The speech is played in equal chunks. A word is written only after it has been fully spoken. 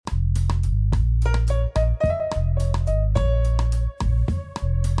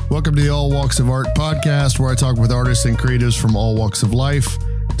Welcome to the All Walks of Art podcast, where I talk with artists and creatives from all walks of life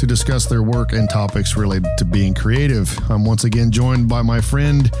to discuss their work and topics related to being creative. I'm once again joined by my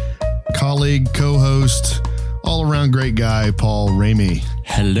friend, colleague, co-host, all-around great guy, Paul Ramey.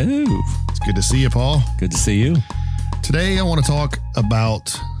 Hello. It's good to see you, Paul. Good to see you. Today, I want to talk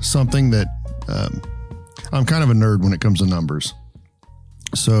about something that I'm kind of a nerd when it comes to numbers.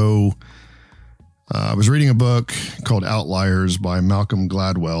 So I was reading a book called Outliers by Malcolm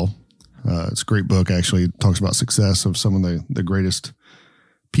Gladwell. It's a great book, actually. It talks about success of some of the greatest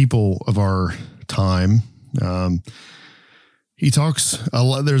people of our time. He talks a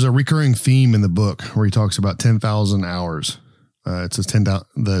lot. There's a recurring theme in the book where he talks about 10,000 hours. It's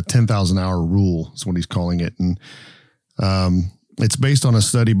the 10,000 hour rule is what he's calling it. And it's based on a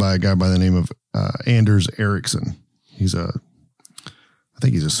study by a guy by the name of Anders Ericsson. I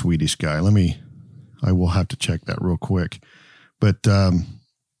think he's a Swedish guy. I will have to check that real quick. But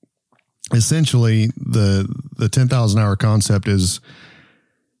essentially, the 10,000 hour concept is,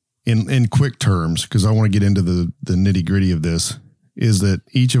 in quick terms, because I want to get into the nitty gritty of this, is that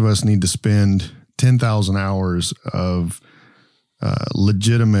each of us need to spend 10,000 hours of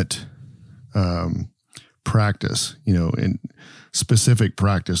legitimate practice, in specific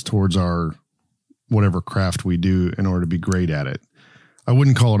practice towards our whatever craft we do in order to be great at it. I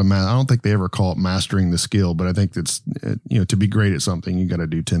wouldn't call it I don't think they ever call it mastering the skill, but I think that's, to be great at something, you got to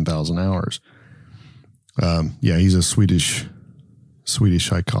do 10,000 hours. He's a Swedish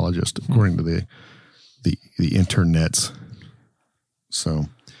psychologist, according to the internets. So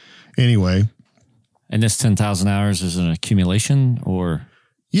anyway. And this 10,000 hours is an accumulation or?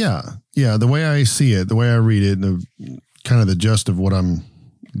 Yeah. The way I see it, the way I read it, kind of the gist of what I'm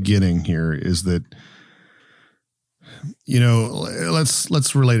getting here is that,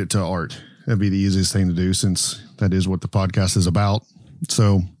 let's relate it to art. That'd be the easiest thing to do, since that is what the podcast is about.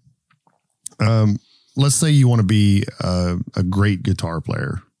 So, let's say you want to be a great guitar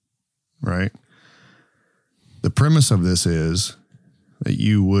player, right? The premise of this is that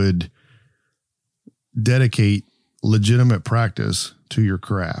you would dedicate legitimate practice to your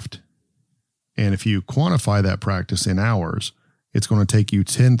craft. And if you quantify that practice in hours, it's going to take you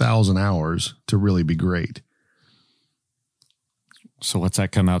 10,000 hours to really be great. So what's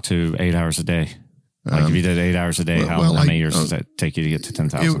that come out to 8 hours a day? Like if you did 8 hours a day, how many years does that take you to get to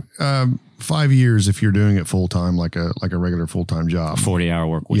 10,000? 5 years if you're doing it full time, like a regular full time job. 40-hour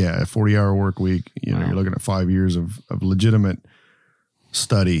work week. Yeah, a 40-hour work week. Wow. You're looking at 5 years of legitimate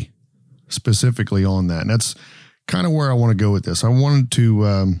study specifically on that. And that's kind of where I want to go with this. I wanted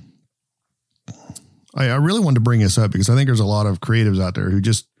to, I really wanted to bring this up because I think there's a lot of creatives out there who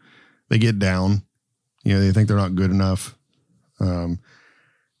they get down. They think they're not good enough.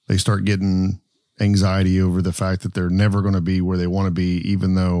 They start getting anxiety over the fact that they're never going to be where they want to be,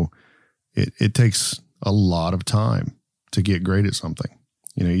 even though it takes a lot of time to get great at something.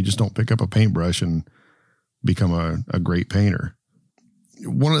 You just don't pick up a paintbrush and become a great painter.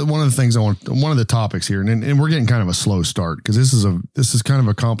 One of the things one of the topics here, and we're getting kind of a slow start because this is kind of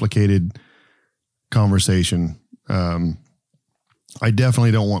a complicated conversation. I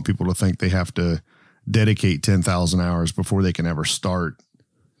definitely don't want people to think they have to dedicate 10,000 hours before they can ever start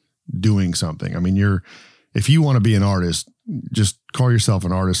doing something. I mean, if you want to be an artist, just call yourself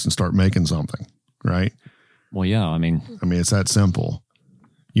an artist and start making something, right? Well, yeah. I mean, it's that simple.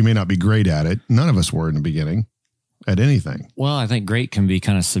 You may not be great at it. None of us were in the beginning at anything. Well, I think great can be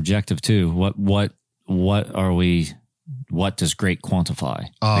kind of subjective too. What does great quantify?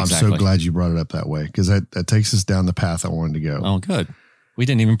 Oh, exactly. I'm so glad you brought it up that way, because that takes us down the path I wanted to go. Oh, good. We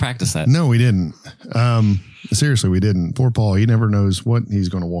didn't even practice that. No, we didn't. Seriously, we didn't. Poor Paul, he never knows what he's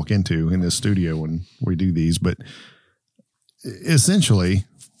going to walk into in this studio when we do these. But essentially,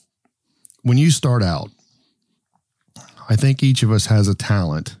 when you start out, I think each of us has a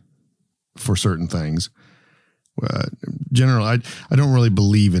talent for certain things. Generally, I don't really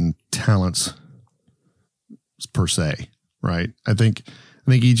believe in talents per se, right? I think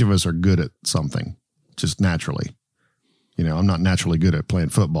each of us are good at something just naturally. I'm not naturally good at playing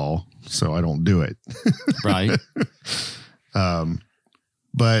football, so I don't do it. Right.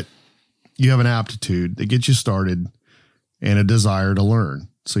 But you have an aptitude that gets you started and a desire to learn.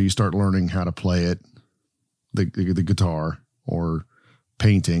 So you start learning how to play it, the guitar or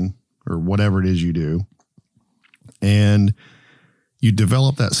painting or whatever it is you do. And you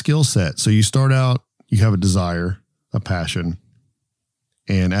develop that skill set. So you start out, you have a desire, a passion.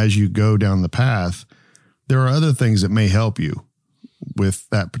 And as you go down the path, there are other things that may help you with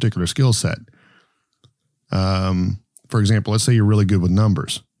that particular skill set. For example, let's say you're really good with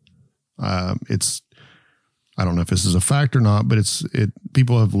numbers. It's I don't know if this is a fact or not, but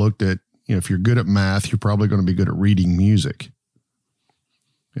people have looked at, if you're good at math, you're probably going to be good at reading music.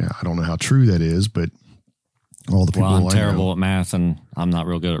 Yeah, I don't know how true that is, but all the people I'm terrible at math, and I'm not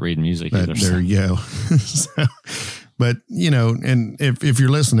real good at reading music either. There you go. But, and if you're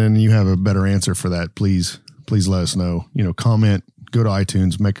listening and you have a better answer for that, please let us know. Comment, go to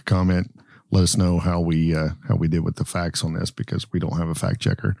iTunes, make a comment, let us know how we did with the facts on this, because we don't have a fact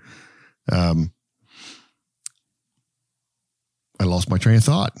checker. I lost my train of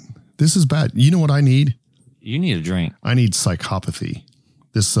thought. This is bad. You know what I need? You need a drink. I need psychopathy.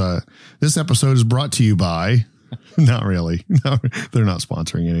 This episode is brought to you by, not really. No, they're not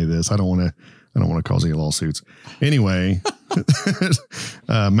sponsoring any of this. I don't want to cause any lawsuits. Anyway,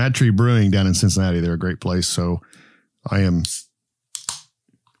 Mad Tree Brewing down in Cincinnati, they're a great place. So I am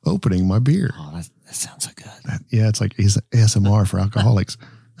opening my beer. Oh, that sounds so good. Yeah, it's like ASMR for alcoholics.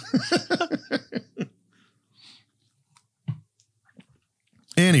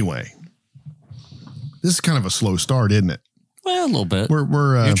 Anyway, this is kind of a slow start, isn't it? Well, a little bit.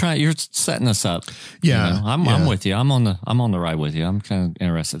 You're setting us up. Yeah, I'm with you. I'm on the ride with you. I'm kind of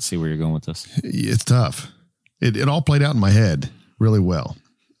interested to see where you're going with this. It's tough. It all played out in my head really well.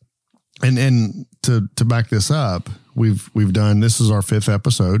 And to back this up, we've done, this is our 5th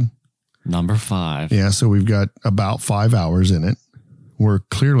episode. Number 5. Yeah, so we've got about 5 hours in it. We're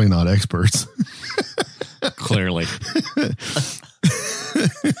clearly not experts. Clearly.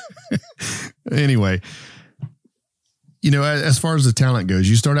 Anyway, as far as the talent goes,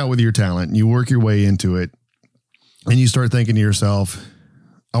 you start out with your talent and you work your way into it, and you start thinking to yourself,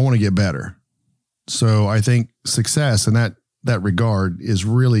 I want to get better. So I think success in that regard is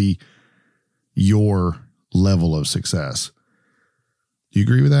really your level of success. Do you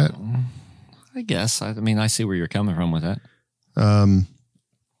agree with that? I guess. I see where you're coming from with that.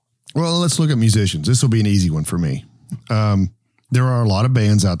 Well, let's look at musicians. This will be an easy one for me. There are a lot of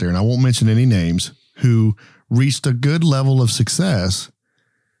bands out there, and I won't mention any names, who reached a good level of success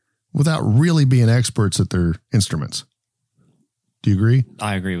without really being experts at their instruments. Do you agree?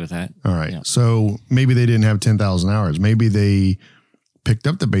 I agree with that. All right. Yeah. So maybe they didn't have 10,000 hours. Maybe they picked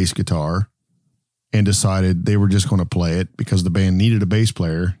up the bass guitar and decided they were just going to play it because the band needed a bass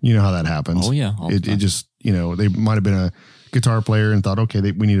player. You know how that happens. Oh, yeah. It just, they might have been a guitar player and thought, okay,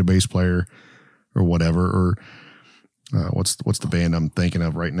 we need a bass player or whatever. Or what's the band I'm thinking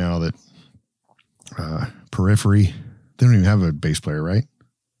of right now that Periphery? They don't even have a bass player, right?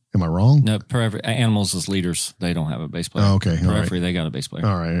 Am I wrong? No, Periphery. Animals as leaders, they don't have a bass player. Oh, okay. Periphery, They got a bass player.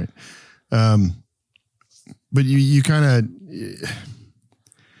 All right. But you kind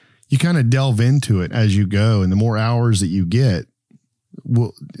of delve into it as you go, and the more hours that you get,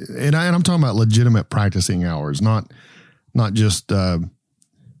 and I'm talking about legitimate practicing hours, not just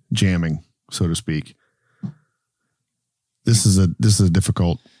jamming, so to speak. This is a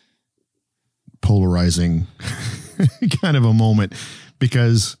difficult, polarizing kind of a moment,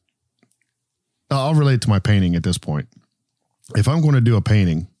 because I'll relate to my painting at this point. If I'm going to do a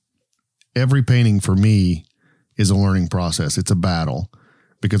painting, every painting for me is a learning process. It's a battle,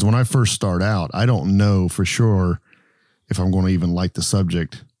 because when I first start out, I don't know for sure if I'm going to even like the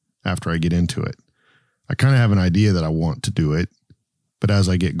subject after I get into it. I kind of have an idea that I want to do it, but as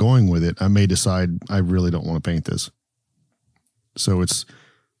I get going with it, I may decide I really don't want to paint this. So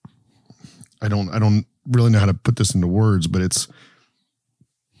I don't really know how to put this into words, but it's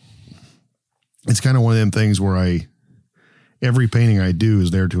kind of one of them things where every painting I do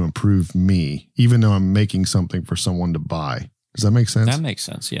is there to improve me, even though I'm making something for someone to buy. Does that make sense? That makes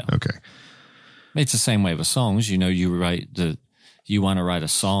sense. Yeah. Okay. It's the same way with songs. You want to write a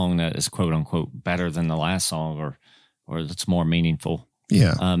song that is quote unquote better than the last song, or that's more meaningful.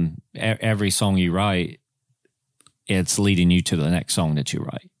 Yeah. Every song you write, it's leading you to the next song that you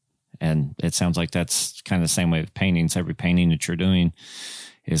write. And it sounds like that's kind of the same way with paintings. Every painting that you're doing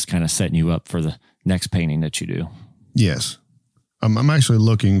is kind of setting you up for the next painting that you do. Yes. I'm actually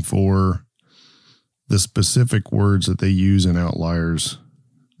looking for the specific words that they use in Outliers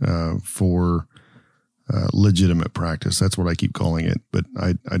for legitimate practice. That's what I keep calling it, but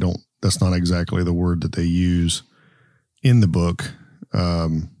I don't, that's not exactly the word that they use in the book.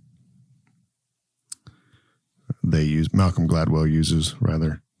 Malcolm Gladwell,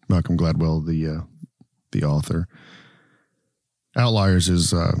 the author. Outliers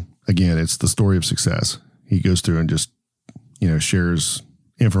is, again, it's the story of success. He goes through and just, shares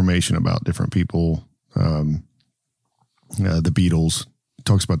information about different people. The Beatles,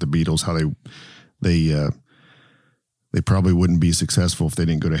 talks about the Beatles, how they probably wouldn't be successful if they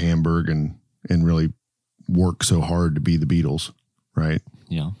didn't go to Hamburg and really work so hard to be the Beatles. Right.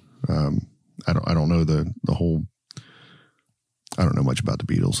 Yeah. I don't know the whole. I don't know much about the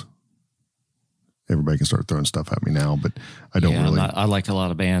Beatles. Everybody can start throwing stuff at me now, but I don't really. I like a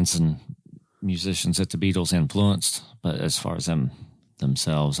lot of bands and musicians that the Beatles influenced, but as far as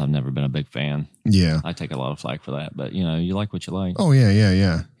themselves, I've never been a big fan. Yeah. I take a lot of flack for that, but you like what you like. Oh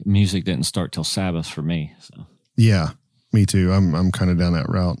yeah. Music didn't start till Sabbath for me. So yeah, me too. I'm kind of down that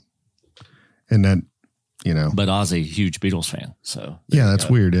route, and that, But Ozzy, huge Beatles fan. So yeah, that's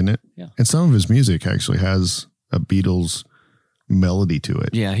weird, isn't it? Yeah. And some of his music actually has a Beatles melody to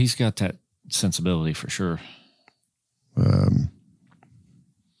it. Yeah, he's got that sensibility for sure.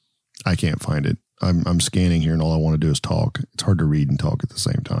 I can't find it. I'm scanning here, and all I want to do is talk. It's hard to read and talk at the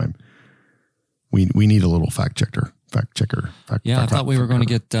same time. We need a little fact checker. I thought we were going to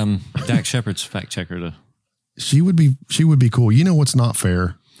get Dak Shepard's fact checker to. She would be cool. You know what's not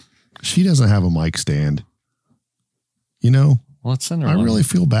fair? She doesn't have a mic stand. Well, let's send her. I really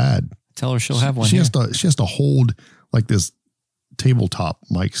feel bad. Tell her she'll have one. She has to hold like this tabletop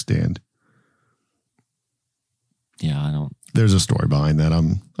mic stand. Yeah, I don't. There's a story behind that.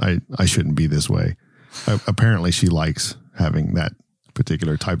 I shouldn't be this way. Apparently, she likes having that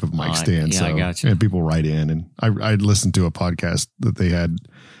particular type of mic stand. I got you. And people write in, and I listened to a podcast that they had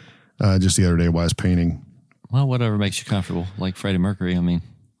just the other day while I was painting. Well, whatever makes you comfortable. Like Freddie Mercury, I mean,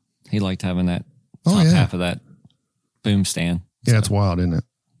 he liked having that half of that boom stand. Yeah, it's wild, isn't it?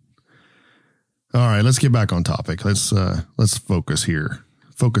 All right, let's get back on topic. Let's focus here.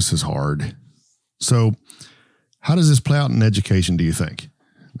 Focus is hard. So, how does this play out in education, do you think?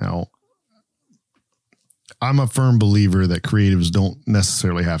 Now, I'm a firm believer that creatives don't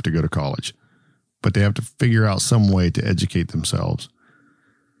necessarily have to go to college, but they have to figure out some way to educate themselves.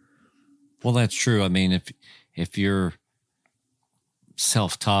 Well, that's true. I mean, if you're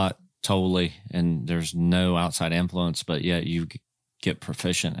self-taught totally and there's no outside influence, but yet you get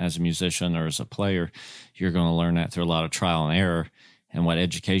proficient as a musician or as a player, you're going to learn that through a lot of trial and error. And what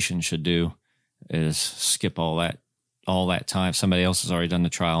education should do is skip all that time. Somebody else has already done the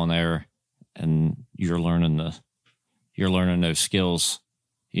trial and error, and you're learning those skills,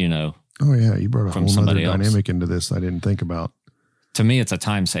 Oh yeah, you brought a whole other dynamic into this I didn't think about. To me, it's a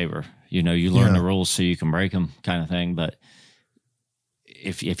time saver. You learn the rules so you can break them, kind of thing. But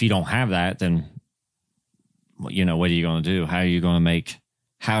if you don't have that, then what are you going to do? How are you going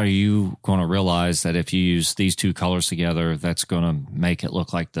to realize that if you use these two colors together, that's going to make it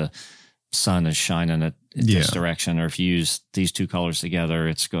look like the sun is shining at this direction? Or if you use these two colors together,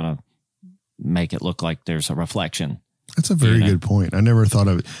 it's going to make it look like there's a reflection. That's a very good point. I never thought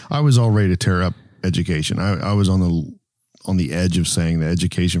of it. I was all ready to tear up education. I was on the edge of saying that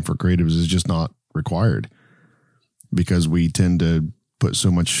education for creatives is just not required, because we tend to put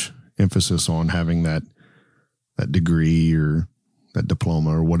so much emphasis on having that degree or that diploma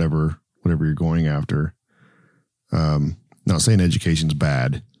or whatever you're going after. Not saying education's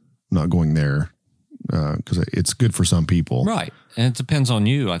bad. I'm not going there because it's good for some people. Right. And it depends on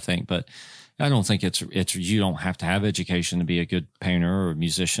you, I think. But I don't think it's you don't have to have education to be a good painter or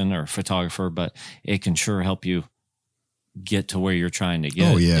musician or photographer, but it can sure help you get to where you're trying to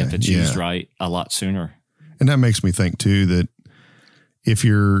get if it's used right a lot sooner. And that makes me think too that if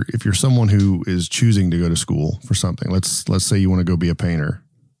you're someone who is choosing to go to school for something, let's say you want to go be a painter,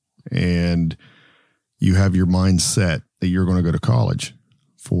 and you have your mind set that you're going to go to college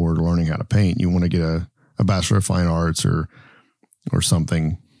for learning how to paint. You want to get a Bachelor of Fine Arts or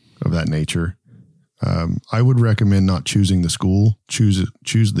something of that nature. I would recommend not choosing the school. Choose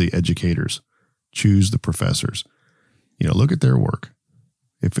the educators. Choose the professors. Look at their work.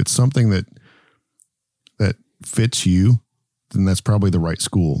 If it's something that fits you, then that's probably the right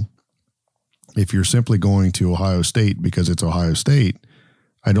school. If you're simply going to Ohio State because it's Ohio State,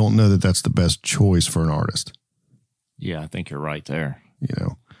 I don't know that that's the best choice for an artist. Yeah, I think you're right there.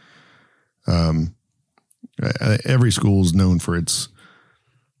 Every school is known for its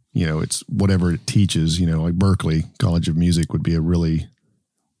whatever it teaches. Like Berklee College of Music would be a really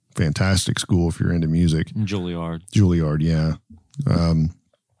fantastic school if you're into music. Juilliard, yeah.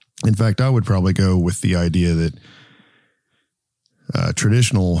 In fact, I would probably go with the idea that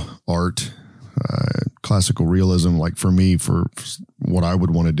traditional art, classical realism, like for me, for what I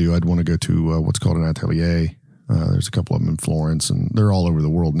would want to do, I'd want to go to what's called an atelier. There's a couple of them in Florence, and they're all over the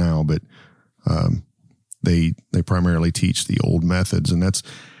world now, but they primarily teach the old methods, and that's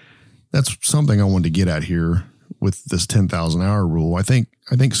something I wanted to get at here with this 10,000 hour rule. I think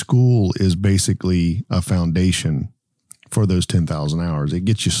school is basically a foundation for those 10,000 hours. It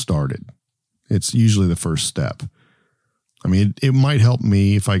gets you started. It's usually the first step. I mean, it might help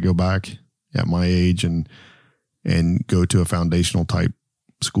me if I go back at my age and go to a foundational type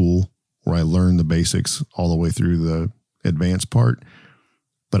school where I learn the basics all the way through the advanced part,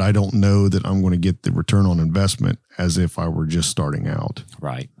 but I don't know that I'm going to get the return on investment as if I were just starting out.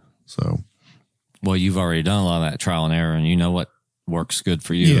 Right. So, well, you've already done a lot of that trial and error, and you know what works good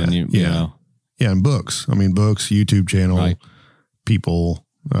for you. Yeah, and you know. Yeah, and books. I mean, books, YouTube channel, Right. people,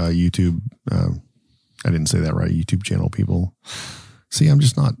 YouTube. I didn't say that right. YouTube channel people. See, I'm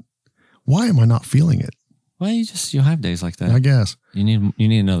just not. Why am I not feeling it? Well, you'll have days like that. I guess you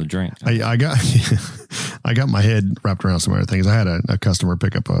need another drink. I got I got my head wrapped around some other things. I had a customer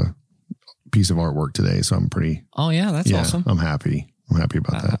pick up a piece of artwork today, so I'm pretty. Oh yeah, that's awesome. I'm happy. I'm happy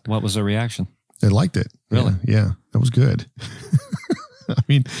about that. What was the reaction? They liked it. Really? Yeah, that was good. I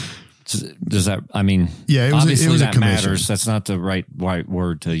mean, does that? I mean, yeah, it was. Obviously, it was that a commission. matters. That's not the right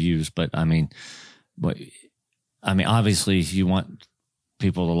word to use, but I mean, obviously, you want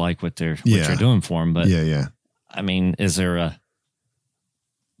people to like what you're doing for them. But yeah. I mean, is there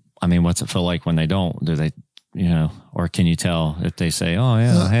what's it feel like when they don't? Do they, or can you tell if they say, "Oh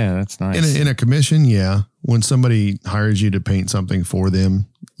yeah, that's nice"? In a commission, yeah. When somebody hires you to paint something for them,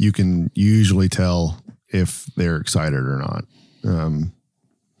 you can usually tell if they're excited or not.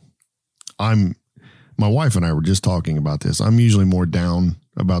 My wife and I were just talking about this. I'm usually more down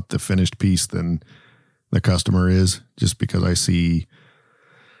about the finished piece than the customer is, just because I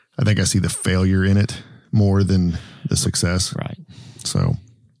think I see the failure in it more than the success. Right. So,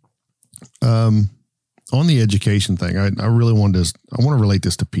 on the education thing, I really want to relate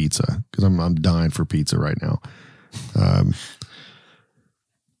this to pizza, because I'm dying for pizza right now.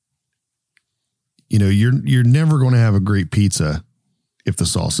 You're never going to have a great pizza if the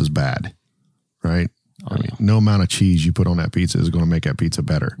sauce is bad, right? Oh, yeah. No amount of cheese you put on that pizza is going to make that pizza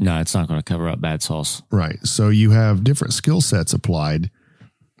better. No, it's not going to cover up bad sauce. Right. So you have different skill sets applied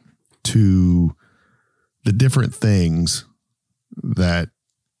to the different things that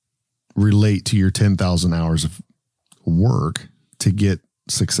relate to your 10,000 hours of work to get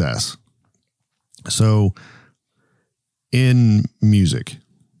success. So in music,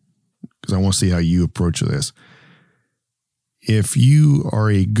 because I want to see how you approach this, if you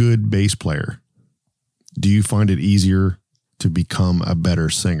are a good bass player, do you find it easier to become a better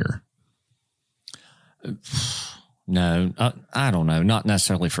singer? No, I don't know. Not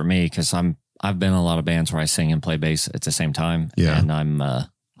necessarily for me, because I've been in a lot of bands where I sing and play bass at the same time. Yeah. And I'm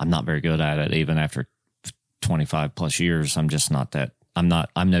not very good at it. Even after 25 plus years, I'm just not that. I'm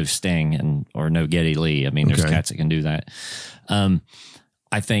no Sting or no Geddy Lee. I mean, there's cats that can do that.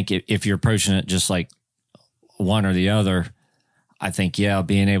 I think if you're approaching it just like one or the other, I think,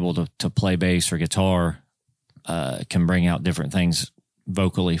 being able to play bass or guitar can bring out different things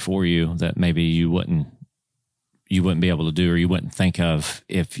vocally for you that maybe you wouldn't be able to do, or you wouldn't think of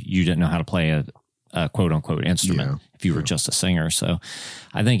if you didn't know how to play a quote unquote instrument, if you were just a singer. So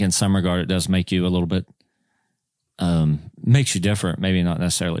I think in some regard, it does make you a little bit, makes you different, maybe not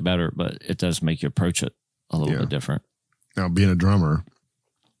necessarily better, but it does make you approach it a little bit different. Now, being a drummer,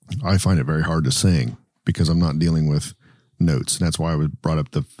 I find it very hard to sing because I'm not dealing with notes. And that's why I brought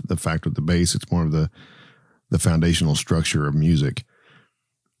up the fact with the bass. It's more of the foundational structure of music.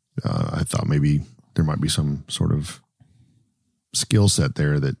 I thought maybe there might be some sort of skill set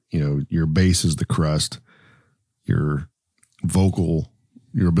there that, your bass is the crust, your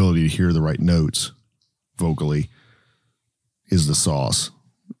ability to hear the right notes vocally is the sauce,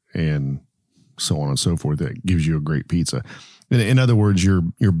 and so on and so forth. That gives you a great pizza. In other words,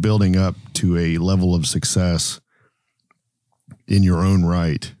 you're building up to a level of success in your own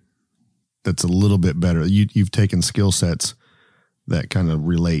right that's a little bit better. You've taken skill sets that kind of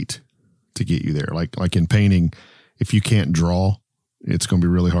relate to get you there. Like in painting, if you can't draw, it's going to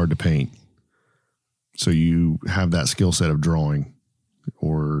be really hard to paint. So you have that skill set of drawing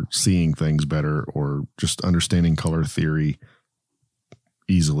or seeing things better or just understanding color theory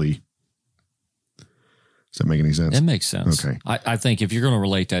easily. Does that make any sense? It makes sense. Okay. I think if you're going to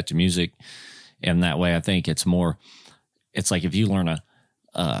relate that to music in that way, I think it's like if you learn a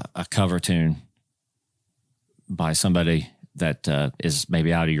cover tune by somebody that is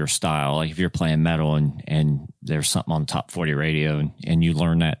maybe out of your style, like if you're playing metal and there's something on top 40 radio and you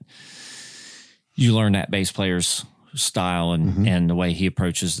learn that bass player's style and the way he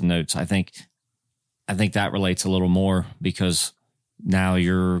approaches the notes, I think that relates a little more, because now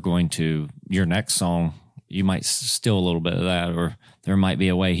your next song, you might steal a little bit of that, or there might be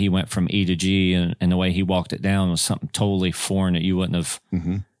a way he went from E to G and the way he walked it down was something totally foreign that you wouldn't have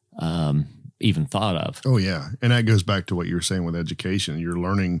even thought of. Oh, yeah. And that goes back to what you were saying with education. You're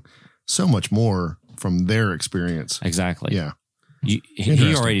learning so much more from their experience. Exactly. Yeah.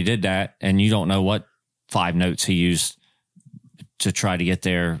 He already did that, and you don't know what 5 notes he used to try to get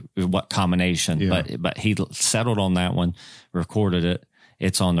there, what combination. Yeah. But he settled on that one, recorded it.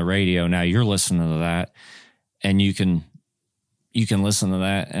 It's on the radio. Now you're listening to that, and you can listen to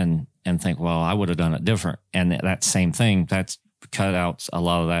that and think, well, I would have done it different. And that same thing, that's cut out a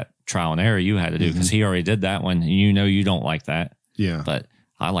lot of that trial and error you had to do, because he already did that one. And you don't like that. Yeah. But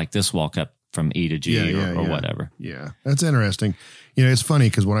I like this walk up from E to G or whatever. Yeah. That's interesting. It's funny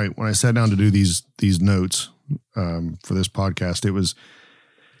because when I sat down to do these notes for this podcast, it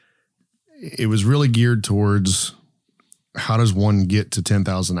was really geared towards how does one get to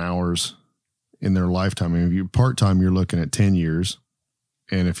 10,000 hours in their lifetime. I mean, if you're part-time, you're looking at 10 years.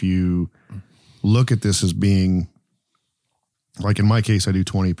 And if you look at this as being, like in my case, I do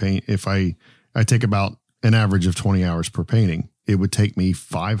 20 paint. If I take about an average of 20 hours per painting, it would take me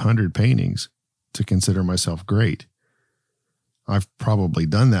 500 paintings to consider myself great. I've probably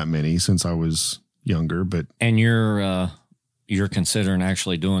done that many since I was younger, but. And you're considering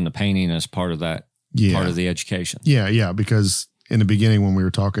actually doing the painting as part of that, part of the education. Yeah. Because in the beginning, when we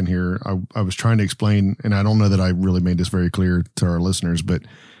were talking here, I was trying to explain, and I don't know that I really made this very clear to our listeners, but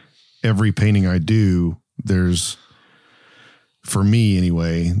every painting I do, for me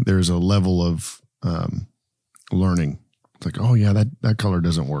anyway, there's a level of learning. It's like, oh yeah, that color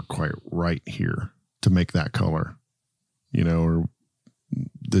doesn't work quite right here to make that color, or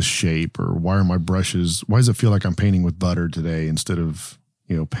this shape, or why does it feel like I'm painting with butter today instead of,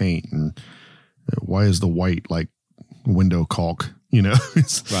 paint? And why is the white like window caulk?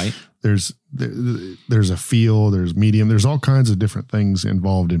 It's, right. There's a feel, there's medium, there's all kinds of different things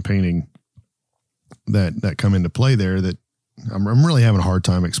involved in painting that come into play there that I'm really having a hard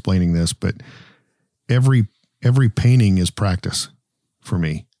time explaining this, but every painting is practice for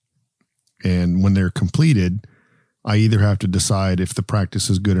me. And when they're completed, I either have to decide if the practice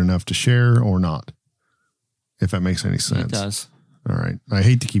is good enough to share or not, if that makes any sense. It does. All right. I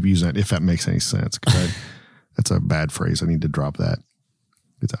hate to keep using that, if that makes any sense, because that's a bad phrase. I need to drop that.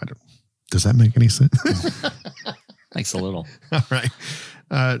 Does that make any sense? Makes a little. All right.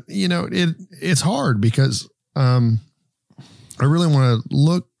 It's hard because I really want to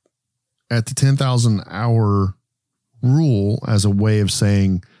look at the 10,000 hour rule as a way of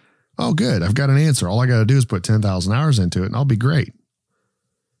saying, oh, good, I've got an answer. All I got to do is put 10,000 hours into it and I'll be great.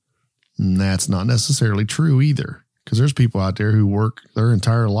 And that's not necessarily true either, because there's people out there who work their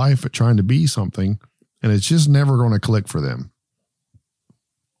entire life at trying to be something, and it's just never going to click for them.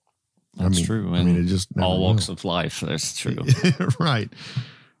 That's true. I mean, it just all walks of life. That's true. Right.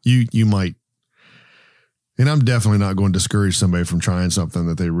 You might, and I'm definitely not going to discourage somebody from trying something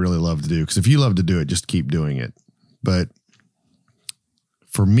that they really love to do, because if you love to do it, just keep doing it. But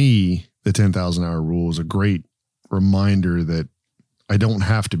for me, the 10,000 hour rule is a great reminder that I don't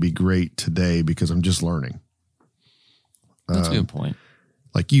have to be great today because I'm just learning. That's a good point.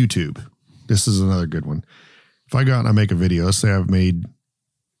 Like YouTube. This is another good one. If I go out and I make a video, let's say I've made,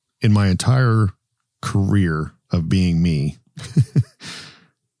 in my entire career of being me,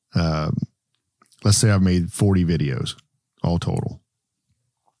 let's say I've made 40 videos all total.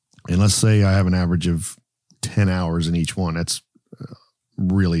 And let's say I have an average of 10 hours in each one. That's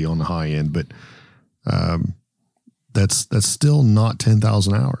really on the high end, but that's still not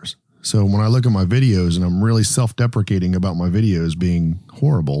 10,000 hours. So when I look at my videos and I'm really self-deprecating about my videos being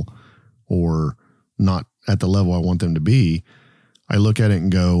horrible or not at the level I want them to be, I look at it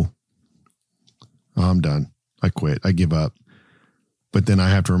and go, oh, I'm done. I quit. I give up. But then I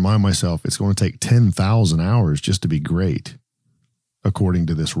have to remind myself it's going to take 10,000 hours just to be great, according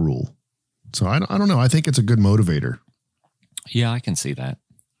to this rule. So I don't know. I think it's a good motivator. Yeah, I can see that.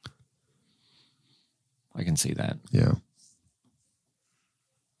 Yeah.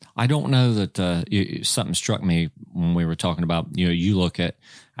 I don't know that something struck me when we were talking about, you look at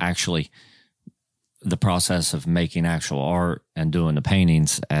actually the process of making actual art and doing the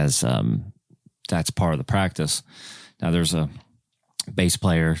paintings as that's part of the practice. Now, there's a bass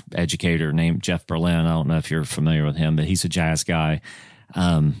player, educator named Jeff Berlin. I don't know if you're familiar with him, but he's a jazz guy.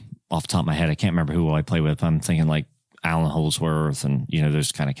 Off the top of my head, I can't remember who I play with. I'm thinking like Alan Holdsworth and,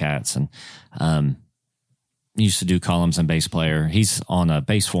 those kind of cats. And used to do columns and bass player. He's on a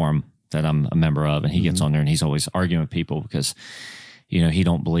bass forum that I'm a member of, and he gets on there and he's always arguing with people because, he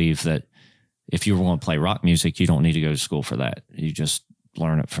don't believe that if you want to play rock music, you don't need to go to school for that. You just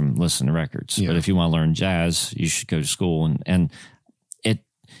learn it from listening to records. Yeah. But if you want to learn jazz, you should go to school. And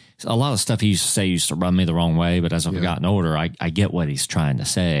a lot of stuff he used to say used to rub me the wrong way, but as I've gotten older, I get what he's trying to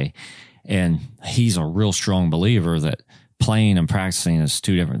say. And he's a real strong believer that playing and practicing is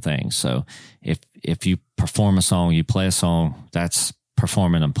two different things. So if you perform a song, you play a song, that's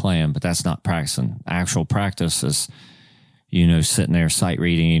performing and playing, but that's not practicing. Actual practice is, sitting there sight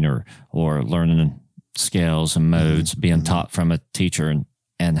reading or learning scales and modes, being taught from a teacher,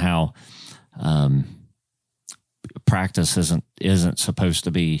 and how practice isn't supposed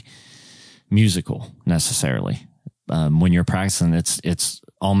to be musical necessarily. When you're practicing, it's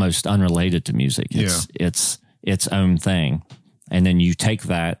almost unrelated to music. It's its own thing. And then you take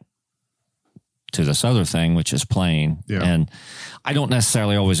that to this other thing, which is playing. Yeah. And I don't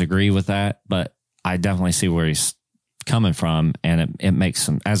necessarily always agree with that, but I definitely see where he's coming from. And it makes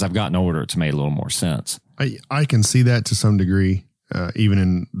some, as I've gotten older, it's made a little more sense. I can see that to some degree, even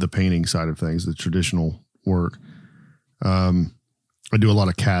in the painting side of things, the traditional work. I do a lot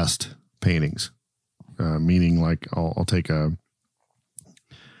of cast paintings, meaning like I'll take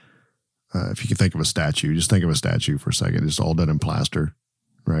if you can think of a statue, just think of a statue for a second. It's all done in plaster,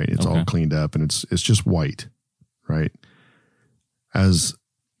 right? It's all cleaned up and it's just white, right? As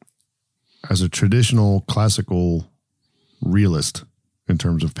a traditional classical realist in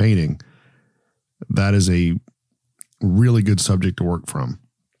terms of painting, that is a really good subject to work from.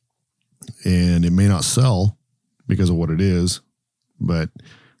 And it may not sell because of what it is, but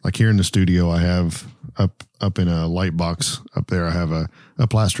like here in the studio, I have up in a light box up there, I have a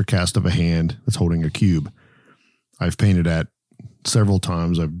plaster cast of a hand that's holding a cube. I've painted that several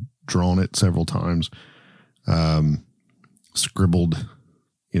times. I've drawn it several times, scribbled,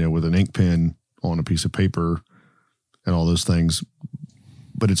 with an ink pen on a piece of paper and all those things.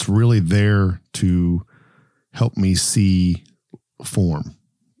 But it's really there to help me see form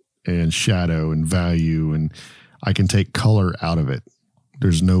and shadow and value, and I can take color out of it.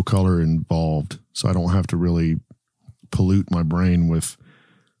 There's no color involved, so I don't have to really pollute my brain with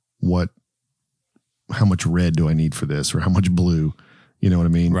how much red do I need for this or how much blue, you know what I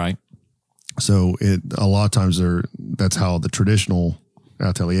mean? Right. So a lot of times that's how the traditional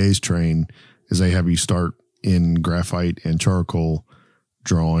ateliers train, is they have you start in graphite and charcoal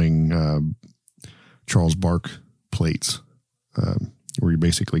drawing Charles Bark plates, where you're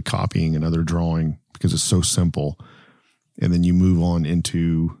basically copying another drawing because it's so simple. And then you move on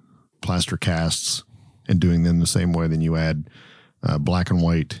into plaster casts and doing them the same way. Then you add black and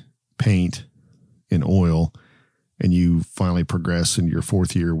white paint in oil, and you finally progress into your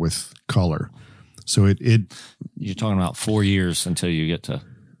fourth year with color. So you're talking about 4 years until you get to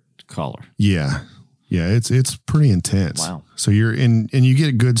color. Yeah. Yeah. It's pretty intense. Wow. So you're in, and you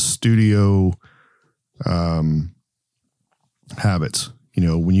get good studio habits.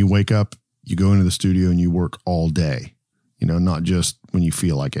 When you wake up, you go into the studio and you work all day. Not just when you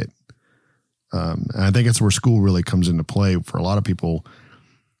feel like it. And I think that's where school really comes into play for a lot of people,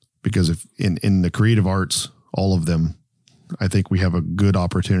 because if in the creative arts, all of them, I think we have a good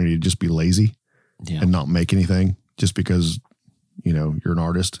opportunity to just be lazy and not make anything just because, you're an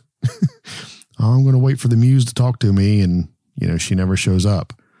artist. I'm going to wait for the muse to talk to me, and, she never shows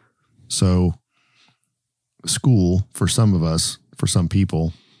up. So school, for some of us, for some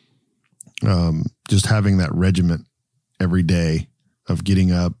people, just having that regiment every day of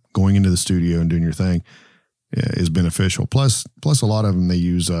getting up, going into the studio and doing your thing is beneficial. Plus a lot of them, they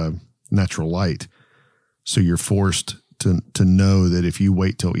use natural light. So you're forced to know that if you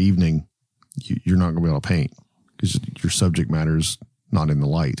wait till evening, you're not going to be able to paint because your subject matter is not in the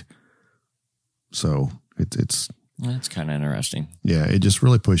light. So it's that's kind of interesting. Yeah. It just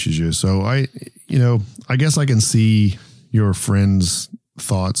really pushes you. So I guess I can see your friend's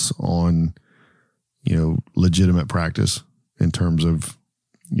thoughts on, legitimate practice in terms of,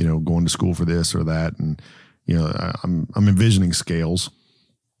 going to school for this or that. And, I'm envisioning scales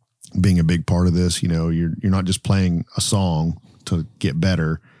being a big part of this. You're not just playing a song to get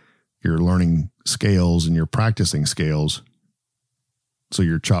better. You're learning scales and you're practicing scales so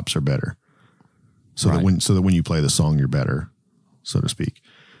your chops are better. So that when you play the song, you're better, so to speak.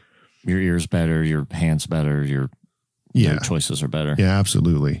 Your ears better, your hands better, your choices are better. Yeah,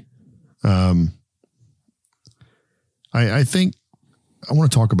 absolutely. I think I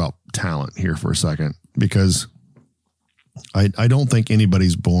want to talk about talent here for a second, because I don't think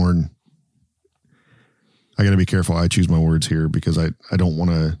anybody's born. I got to be careful. I choose my words here because I don't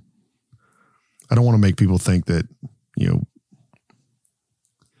want to make people think that,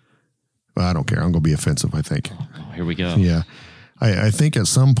 I don't care. I'm going to be offensive, I think. Oh, here we go. Yeah. I think at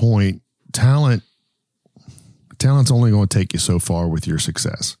some point, talent's only going to take you so far with your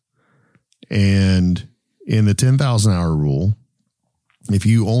success. And in the 10,000 hour rule, if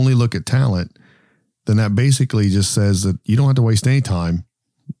you only look at talent, then that basically just says that you don't have to waste any time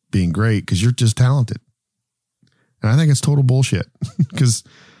being great because you're just talented. And I think it's total bullshit, because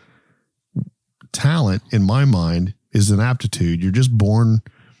talent, in my mind, is an aptitude. You're just born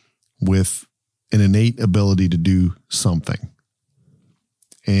with an innate ability to do something.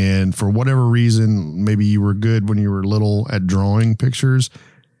 And for whatever reason, maybe you were good when you were little at drawing pictures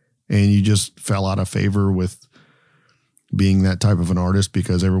and you just fell out of favor with being that type of an artist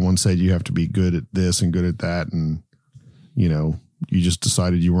because everyone said you have to be good at this and good at that. And, you know, you just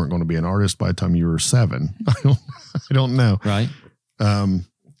decided you weren't going to be an artist by the time you were 7. I don't know. Right.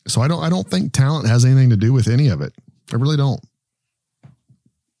 So I don't think talent has anything to do with any of it. I really don't.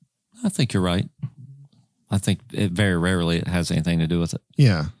 I think you're right. I think very rarely it has anything to do with it.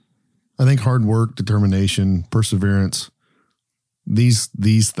 Yeah. I think hard work, determination, perseverance, these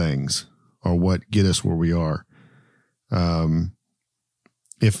things are what get us where we are. And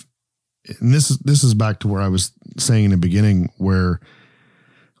this is back to where I was saying in the beginning, where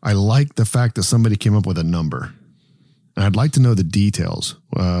I like the fact that somebody came up with a number, and I'd like to know the details.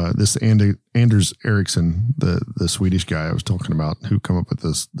 This Anders Ericsson, the Swedish guy I was talking about, who come up with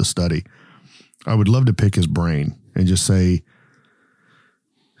the study, I would love to pick his brain and just say,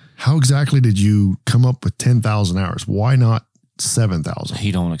 how exactly did you come up with 10,000 hours? Why not 7,000?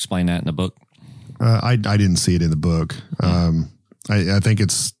 He don't explain that in the book. I didn't see it in the book. I think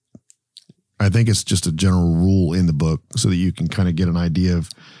it's just a general rule in the book so that you can kind of get an idea of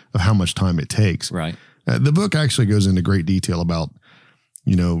how much time it takes. Right. The book actually goes into great detail about,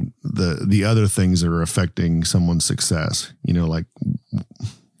 you know, the other things that are affecting someone's success. You know, like,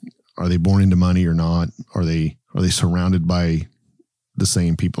 are they born into money or not? Are they surrounded by the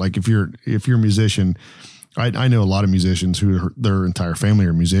same people? Like if you're a musician, I know a lot of musicians who their entire family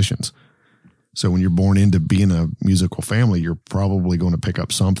are musicians. So when you're born into being a musical family, you're probably going to pick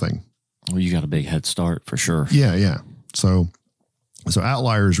up something. Well, you got a big head start for sure. Yeah, yeah. So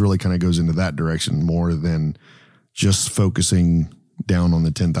Outliers really kind of goes into that direction more than just focusing down on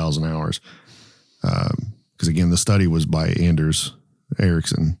the 10,000 hours. Because again, the study was by Anders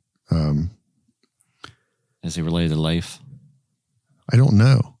Ericsson. Is he related to Leif? I don't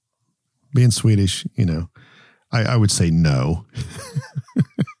know. Being Swedish, you know, I would say no.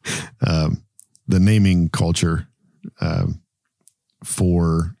 The naming culture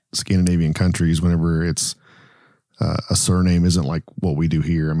for Scandinavian countries, whenever it's a surname, isn't like what we do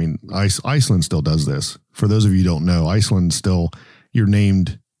here. I mean, Iceland still does this. For those of you who don't know, Iceland still, you're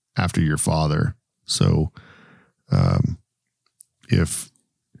named after your father. So if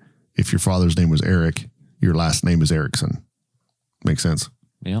your father's name was Eric, your last name is Ericsson. Makes sense?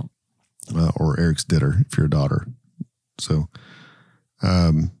 Yeah. Or Eric's Ditter if you're a daughter. So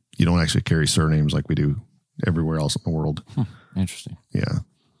you don't actually carry surnames like we do everywhere else in the world. Interesting. Yeah.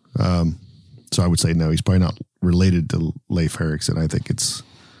 So I would say no, he's probably not related to Leif Erikson. I think it's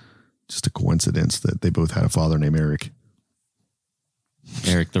just a coincidence that they both had a father named Eric.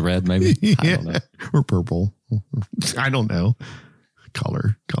 Eric the Red, maybe? Yeah. I don't know. Or purple. I don't know.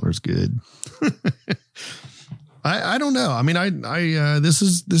 Color's good. I don't know. I mean, this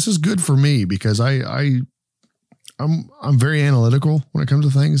is good for me because I'm very analytical when it comes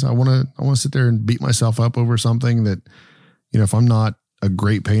to things. I want to sit there and beat myself up over something that, you know, if I'm not a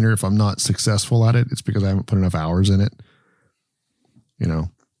great painter, if I'm not successful at it, it's because I haven't put enough hours in it, you know.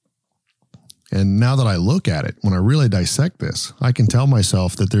 And now that I look at it, when I really dissect this, I can tell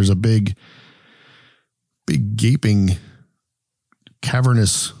myself that there's a big gaping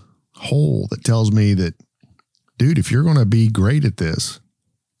cavernous hole that tells me that, dude, if you're going to be great at this,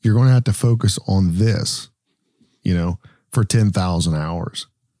 you're going to have to focus on this, you know, for 10,000 hours.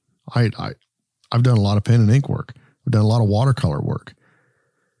 I've done a lot of pen and ink work. I've done a lot of watercolor work,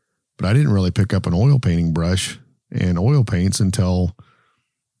 but I didn't really pick up an oil painting brush and oil paints until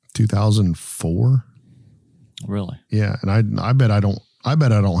 2004. Really? Yeah. And I bet I don't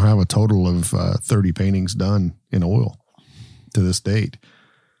have a total of 30 paintings done in oil to this date.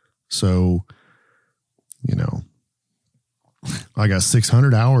 So, you know, I got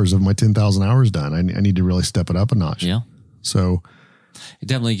 600 hours of my 10,000 hours done. I need to really step it up a notch. Yeah. So it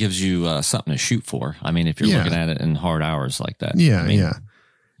definitely gives you something to shoot for. I mean, if you're looking at it in hard hours like that. Yeah. I mean, yeah.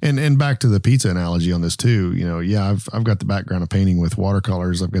 And back to the pizza analogy on this too, you know, yeah, I've got the background of painting with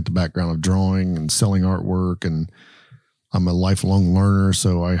watercolors. I've got the background of drawing and selling artwork, and I'm a lifelong learner.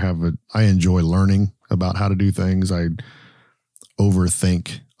 So I enjoy learning about how to do things. I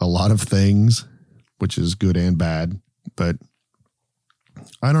overthink a lot of things, which is good and bad, but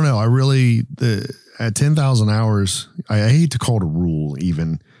I don't know. I really, at 10,000 hours, I hate to call it a rule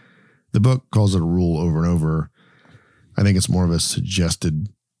even. The book calls it a rule over and over. I think it's more of a suggested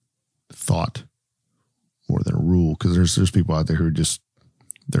thought more than a rule, because there's people out there who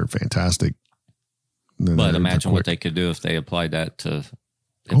they're fantastic. But imagine what they could do if they applied that to,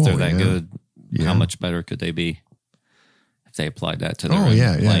 if they're that good, how much better could they be if they applied that to their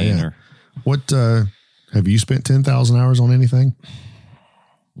own playing? Or, What have you spent 10,000 hours on anything?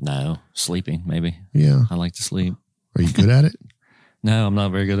 No, sleeping maybe. Yeah. I like to sleep. Are you good at it? No, I'm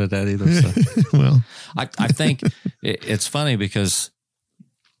not very good at that either. So. Well, I think it's funny because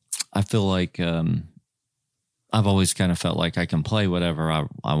I feel like I've always kind of felt like I can play whatever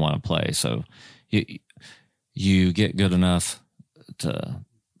I want to play. So you get good enough to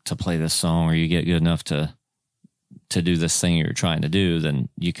play this song, or you get good enough to do this thing you're trying to do, then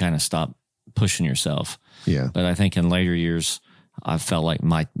you kind of stop pushing yourself. Yeah. But I think in later years, I felt like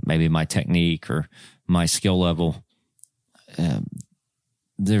maybe my technique or my skill level,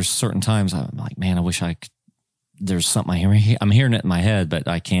 there's certain times I'm like, man, I wish there's something I'm hearing it in my head, but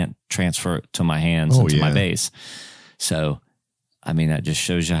I can't transfer it to my hands and to my bass. So, I mean, that just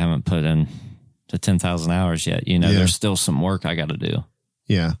shows you I haven't put in the 10,000 hours yet. There's still some work I got to do.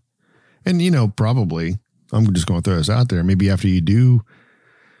 Yeah. And, probably, I'm just going to throw this out there. Maybe after you do,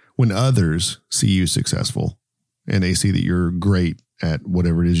 when others see you successful and they see that you're great at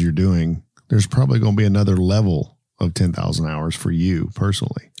whatever it is you're doing, there's probably going to be another level of 10,000 hours for you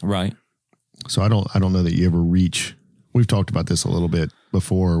personally. Right. So I don't know that you ever reach, we've talked about this a little bit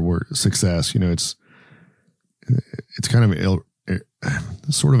before, where success, it's kind of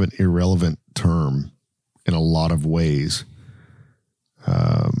sort of an irrelevant term in a lot of ways.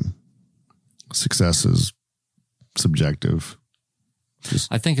 Success is subjective.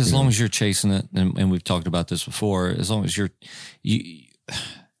 I think as long as you're chasing it, and we've talked about this before, as long as you're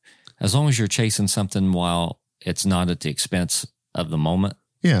chasing something while it's not at the expense of the moment,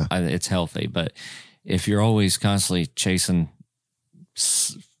 it's healthy. But if you're always constantly chasing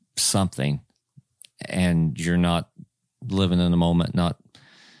something and you're not living in the moment, not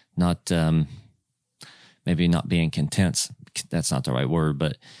maybe not being content, that's not the right word,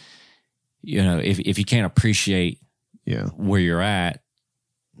 but if you can't appreciate where you're at,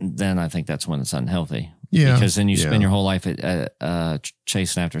 then I think that's when it's unhealthy. Yeah. Because then you spend your whole life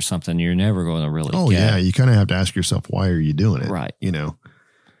chasing after something you're never going to really get. Yeah. You kind of have to ask yourself, why are you doing it? Right.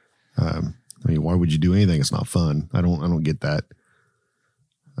 Why would you do anything? It's not fun. I don't get that.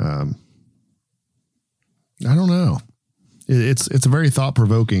 I don't know. It's a very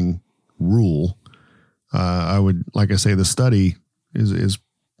thought-provoking rule. I would, like I say, the study is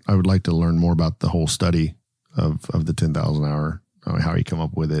I would like to learn more about the whole study of the 10,000 hour, how you come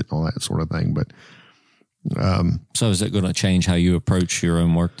up with it, all that sort of thing. But so is it going to change how you approach your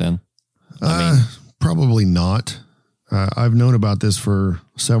own work then? Probably not. I've known about this for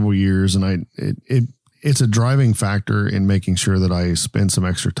several years, and it's a driving factor in making sure that I spend some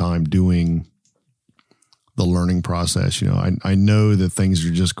extra time doing the learning process. I know that things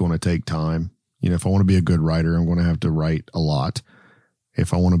are just going to take time. If I want to be a good writer, I'm going to have to write a lot.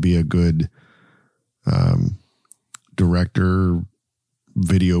 If I want to be a good director,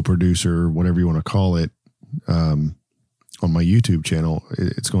 video producer, whatever you want to call it, on my YouTube channel,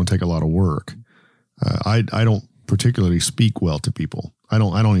 it's going to take a lot of work. I don't particularly speak well to people. I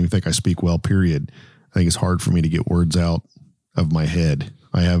don't even think I speak well, period. I think it's hard for me to get words out of my head.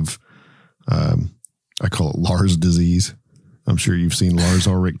 I have, I call it Lars disease. I'm sure you've seen Lars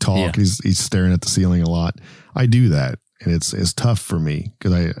Ulrich talk. Yeah. He's staring at the ceiling a lot. I do that, and it's tough for me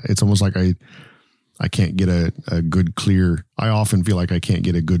because it's almost like I can't get a good, clear. I often feel like I can't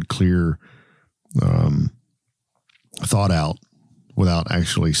get a good, clear thought out without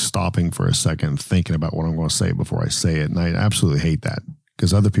actually stopping for a second, thinking about what I'm going to say before I say it. And I absolutely hate that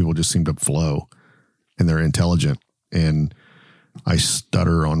because other people just seem to flow and they're intelligent, and I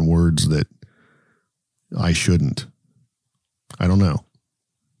stutter on words that I shouldn't. I don't know.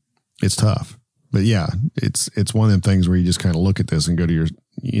 It's tough, but yeah, it's one of them things where you just kind of look at this and go to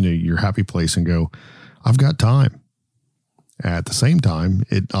your happy place and go, I've got time. At the same time,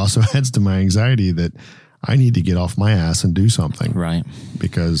 it also adds to my anxiety that I need to get off my ass and do something. Right.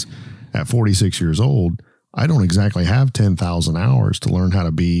 Because at 46 years old, I don't exactly have 10,000 hours to learn how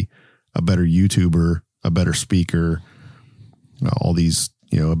to be a better YouTuber, a better speaker, all these,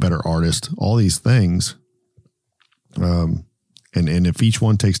 a better artist, all these things. And if each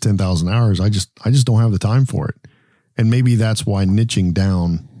one takes 10,000 hours, I just don't have the time for it. And maybe that's why niching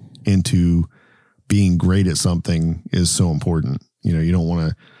down into being great at something is so important. You don't want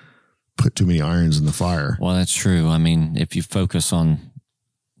to put too many irons in the fire. Well, that's true. I mean, if you focus on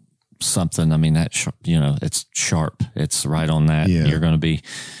something, I mean, it's sharp. It's right on that. Yeah. You're going to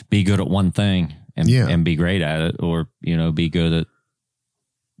be good at one thing and be great at it, or, be good at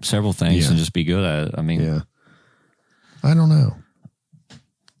several things and just be good at it. I mean, I don't know.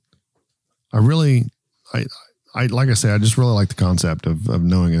 I like I say, I just really like the concept of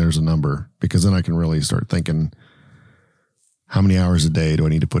knowing there's a number, because then I can really start thinking, how many hours a day do I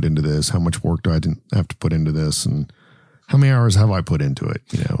need to put into this? How much work do I have to put into this? And how many hours have I put into it?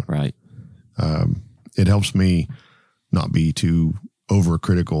 Right. It helps me not be too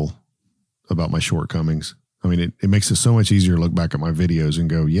overcritical about my shortcomings. I mean, it makes it so much easier to look back at my videos and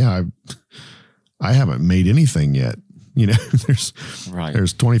go, yeah, I haven't made anything yet. There's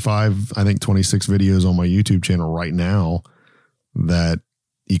 25, I think 26 videos on my YouTube channel right now that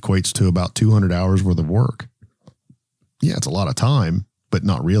equates to about 200 hours worth of work. Yeah, it's a lot of time, but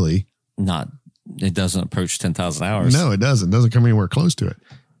not really. It doesn't approach 10,000 hours. No, it doesn't. It doesn't come anywhere close to it.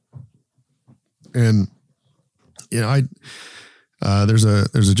 And, there's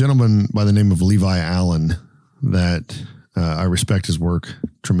a gentleman by the name of Levi Allen that I respect his work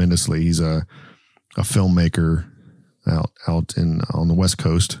tremendously. He's a filmmaker out on the West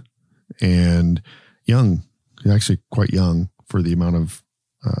Coast, and young. He's actually quite young for the amount of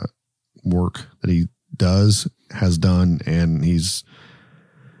work that he has done, and he's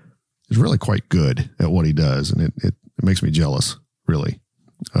really quite good at what he does, and it makes me jealous, really.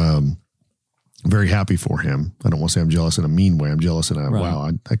 Very happy for him. I don't want to say I'm jealous in a mean way. I'm jealous in a, right.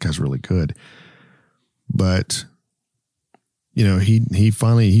 Wow, that guy's really good. But, he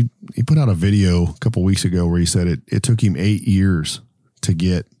finally put out a video a couple weeks ago where he said it took him 8 years to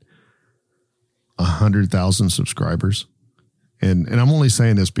get 100,000 subscribers. And I'm only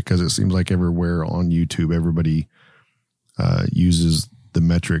saying this because it seems like everywhere on YouTube, everybody uses the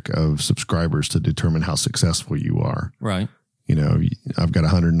metric of subscribers to determine how successful you are. Right. I've got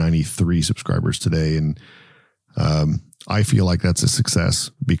 193 subscribers today, and I feel like that's a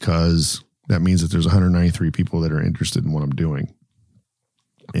success because that means that there's 193 people that are interested in what I'm doing.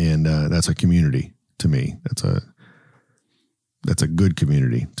 And that's a community to me. That's a good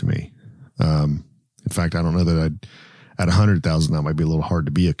community to me. In fact, I don't know that at 100,000, that might be a little hard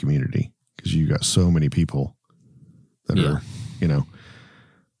to be a community because you got so many people that are,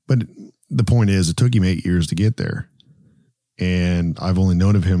 but the point is it took him 8 years to get there. And I've only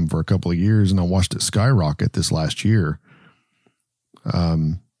known of him for a couple of years, and I watched it skyrocket this last year. How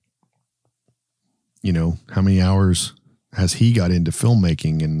many hours has he got into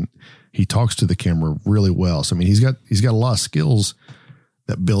filmmaking? And he talks to the camera really well. So, I mean, he's got a lot of skills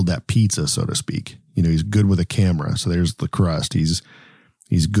that build that pizza, so to speak. He's good with a camera. So there's the crust. He's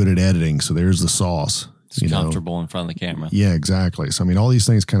good at editing. So there's the sauce. He's comfortable in front of the camera. Yeah, exactly. So, I mean, all these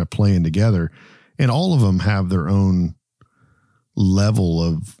things kind of playing together, and all of them have their own level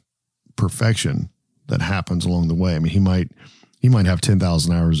of perfection that happens along the way. I mean, he might have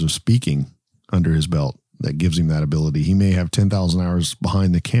 10,000 hours of speaking under his belt that gives him that ability. He may have 10,000 hours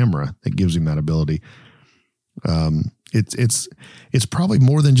behind the camera that gives him that ability. It's probably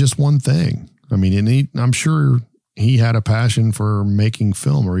more than just one thing. I mean, and I'm sure he had a passion for making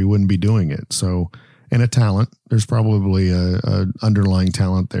film or he wouldn't be doing it. So, and a talent, there's probably a underlying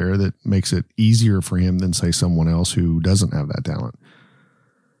talent there that makes it easier for him than say someone else who doesn't have that talent.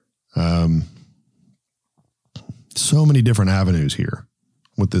 So many different avenues here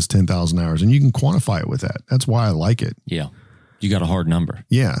with this 10,000 hours, and you can quantify it with that. That's why I like it. Yeah. You got a hard number.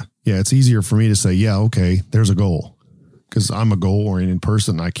 Yeah. Yeah. It's easier for me to say, yeah, okay, there's a goal, because I'm a goal oriented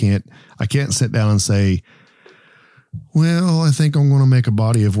person. I can't sit down and say, well, I think I'm going to make a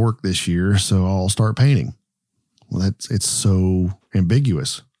body of work this year, so I'll start painting. Well, it's so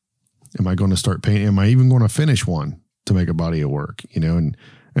ambiguous. Am I going to start painting? Am I even going to finish one to make a body of work? And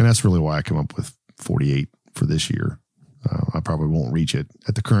that's really why I come up with 48 for this year. I probably won't reach it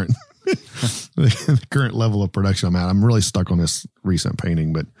at the current the current level of production I'm at. I'm really stuck on this recent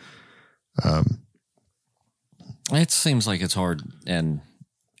painting, but it seems like it's hard in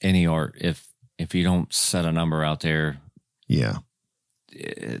any art if you don't set a number out there. Yeah.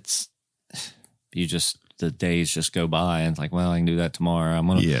 The days just go by and it's like, well, I can do that tomorrow. I'm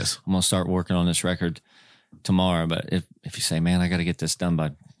going to start working on this record tomorrow. But if you say, man, I got to get this done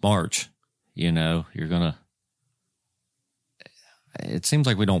by March, you're going to, it seems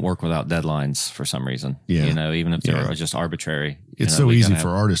like we don't work without deadlines for some reason. Yeah. Even if they're just arbitrary. It's so easy for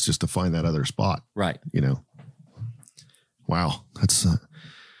artists just to find that other spot. Right. Wow. That's,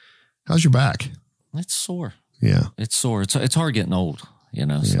 how's your back? It's sore. Yeah. It's sore. It's hard getting old, so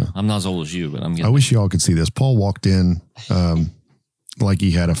yeah. I'm not as old as you, but I'm getting I wish y'all could see this. Paul walked in like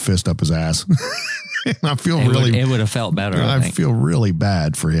he had a fist up his ass. I feel it would have felt better. I feel really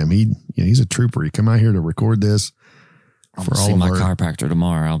bad for him. He's a trooper. He come out here to record this. I'll see my chiropractor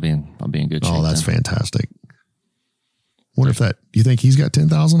tomorrow. I'll be in good shape. Oh, that's fantastic. What if do you think he's got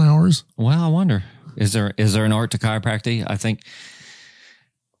 10,000 hours? Well, I wonder, is there an art to chiropractic? I think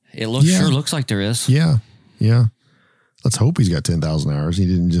it sure looks like there is. Yeah. Yeah. Let's hope he's got 10,000 hours. He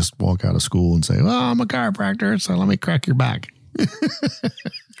didn't just walk out of school and say, well, I'm a chiropractor, so let me crack your back.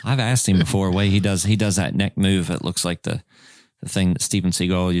 I've asked him before. Way he does that neck move. It looks like the thing that Steven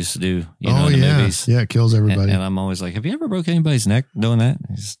Seagal used to do. In the movies. Yeah, it kills everybody. And I'm always like, have you ever broke anybody's neck doing that?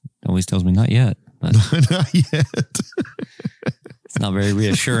 He always tells me, not yet. But not yet. It's not very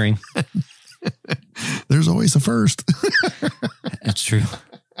reassuring. There's always a first. That's true.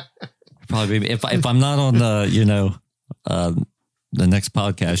 Probably if I'm not on the the next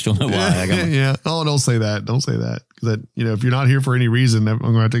podcast, you'll know why. Yeah. Oh, don't say that. Don't say that. Because if you're not here for any reason, I'm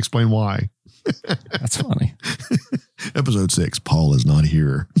going to have to explain why. That's funny. Episode 6, Paul is not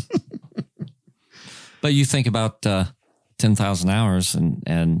here. But you think about 10,000 hours,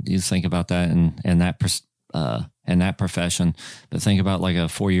 and you think about that and that profession. But think about like a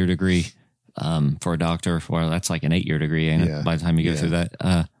 4-year degree for a doctor. Well, that's like an 8-year degree, ain't it? By the time you go through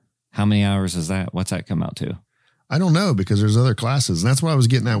that, how many hours is that? What's that come out to? I don't know, because there's other classes, and that's what I was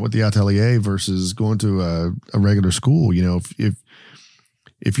getting at with the atelier versus going to a regular school.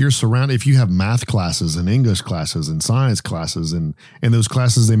 If you're surrounded, if you have math classes and English classes and science classes and those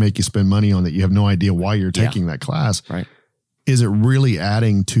classes they make you spend money on that you have no idea why you're taking that class, right? Is it really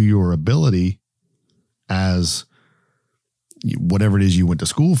adding to your ability as whatever it is you went to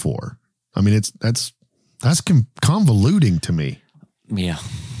school for? I mean, that's convoluting to me. Yeah.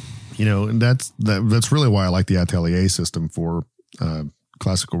 And that's really why I like the atelier system for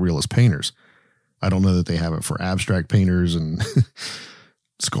classical realist painters. I don't know that they have it for abstract painters and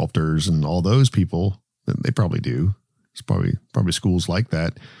sculptors and all those people. They probably do. It's probably schools like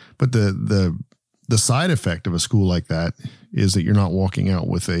that. But the side effect of a school like that is that you're not walking out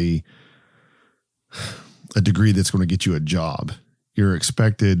with a degree that's going to get you a job. You're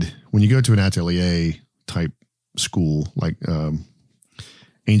expected, when you go to an atelier type school, like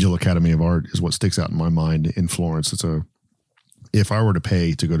Angel Academy of Art is what sticks out in my mind in Florence. If I were to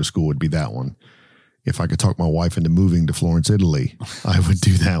pay to go to school, it'd be that one. If I could talk my wife into moving to Florence, Italy, I would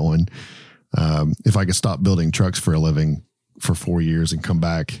do that one. If I could stop building trucks for a living for 4 years and come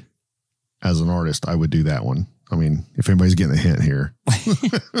back as an artist, I would do that one. I mean, if anybody's getting a hint here.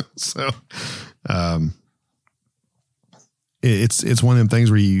 So, it's one of them things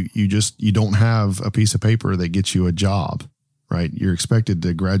where you don't have a piece of paper that gets you a job, right? You're expected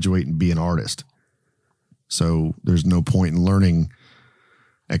to graduate and be an artist. So there's no point in learning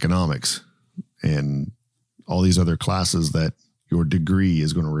economics and all these other classes that your degree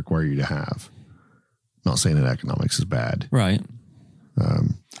is going to require you to have. Not saying that economics is bad. Right.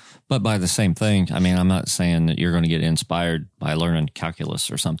 But by the same thing, I mean, I'm not saying that you're going to get inspired by learning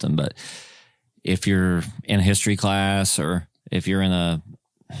calculus or something, but if you're in a history class or if you're in I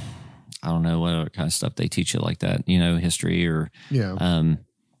don't know what other kind of stuff they teach you like that, history or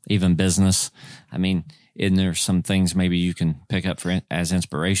even business. I mean, and there's some things maybe you can pick up as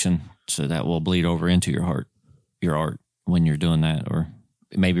inspiration, so that will bleed over into your art when you're doing that, or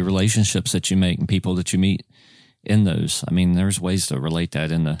maybe relationships that you make and people that you meet in those. I mean, there's ways to relate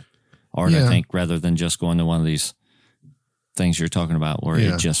that in the art, I think, rather than just going to one of these things you're talking about where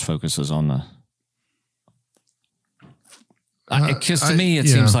it just focuses on the. Because to me, it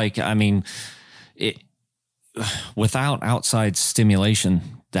seems like, I mean, without outside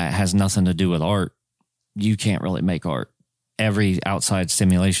stimulation that has nothing to do with art, you can't really make art. Every outside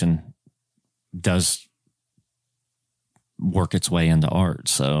stimulation does work its way into art.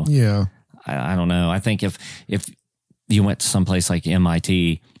 So I don't know. I think if you went to someplace like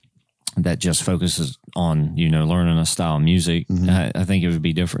MIT that just focuses on, learning a style of music, I think it would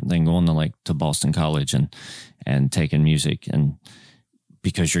be different than going to Boston College and taking music, and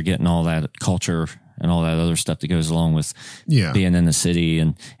because you're getting all that culture and all that other stuff that goes along with being in the city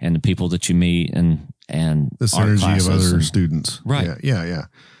and the people that you meet and the synergy of other students. Right. Yeah.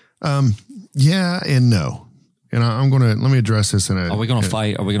 Yeah and no. And let me address this Are we going to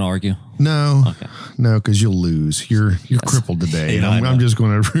fight? Are we going to argue? No. Okay. No, because you'll lose. You're crippled today. And I'm just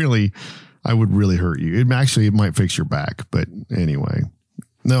going to I would really hurt you. It might fix your back. But anyway.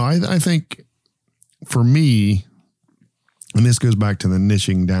 No, I think for me, and this goes back to the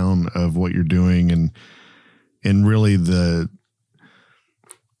niching down of what you're doing and really the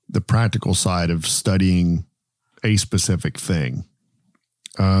practical side of studying a specific thing.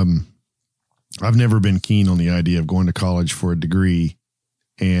 I've never been keen on the idea of going to college for a degree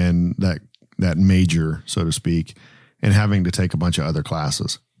and that major, so to speak, and having to take a bunch of other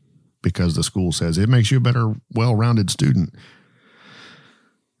classes because the school says it makes you a better, well-rounded student.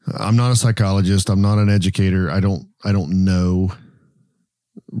 I'm not a psychologist. I'm not an educator. I don't know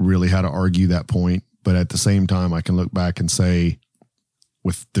really how to argue that point. But at the same time, I can look back and say,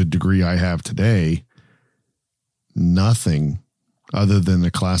 with the degree I have today, nothing other than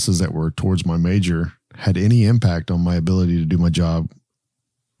the classes that were towards my major had any impact on my ability to do my job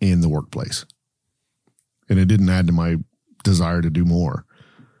in the workplace. And it didn't add to my desire to do more.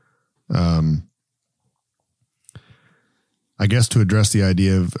 I guess to address the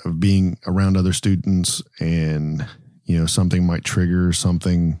idea of being around other students and, something might trigger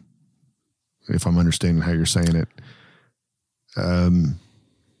something, if I'm understanding how you're saying it.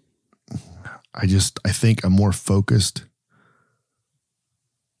 I think a more focused,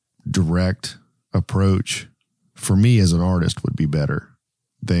 direct approach for me as an artist would be better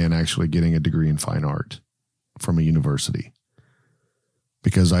than actually getting a degree in fine art from a university.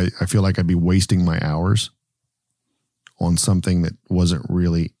 Because I feel like I'd be wasting my hours on something that wasn't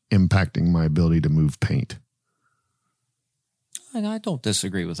really impacting my ability to move paint. I don't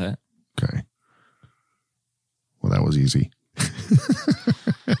disagree with that. Okay. Well, that was easy.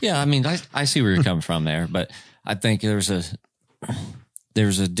 Yeah, I mean, I see where you're coming from there, but I think there's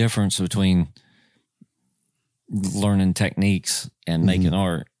a difference between learning techniques and making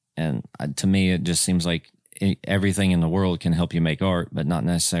art. And to me, it just seems like everything in the world can help you make art, but not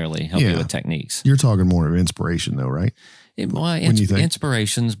necessarily help you with techniques. You're talking more of inspiration though, right?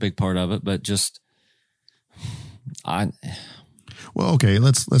 Inspiration's a big part of it, but just well, okay,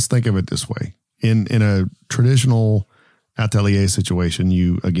 let's think of it this way. In a traditional atelier situation,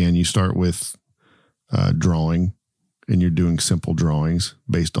 you start with drawing, and you're doing simple drawings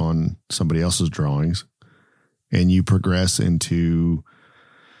based on somebody else's drawings, and you progress into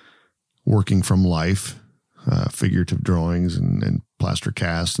working from life, figurative drawings and plaster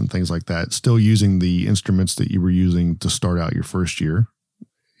casts and things like that, still using the instruments that you were using to start out your first year.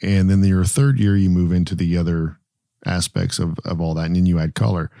 And then your third year, you move into the other aspects of all that, and then you add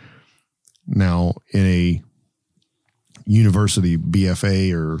color. Now, in a university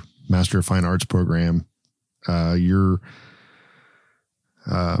BFA or Master of Fine Arts program, you're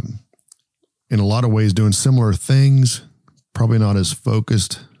in a lot of ways doing similar things, probably not as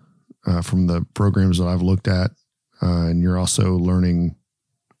focused from the programs that I've looked at. And you're also learning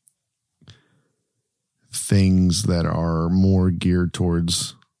things that are more geared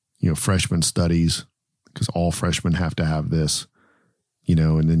towards, freshman studies, because all freshmen have to have this,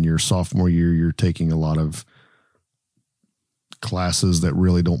 and then your sophomore year, you're taking a lot of classes that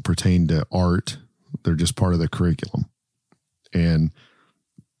really don't pertain to art. They're just part of the curriculum. And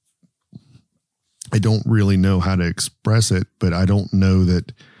I don't really know how to express it, but I don't know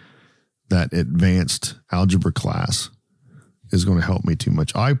that advanced algebra class is going to help me too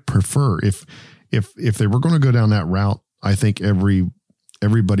much. I prefer if they were going to go down that route, I think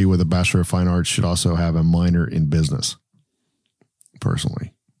everybody with a Bachelor of Fine Arts should also have a minor in business,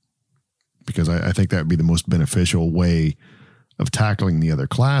 personally, because I think that would be the most beneficial way of tackling the other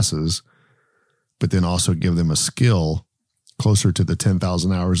classes, but then also give them a skill closer to the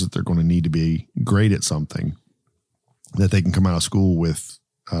 10,000 hours that they're going to need to be great at something that they can come out of school with,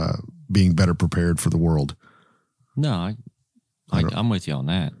 being better prepared for the world. No, I'm with you on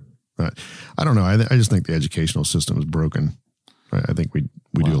that. I don't know. I just think the educational system is broken. I think we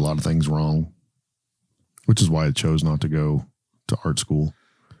do a lot of things wrong, which is why I chose not to go to art school.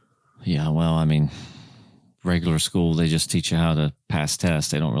 Yeah, well, I mean, regular school, they just teach you how to pass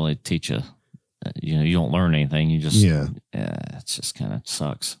tests. They don't really teach you, you don't learn anything. You just, it just kind of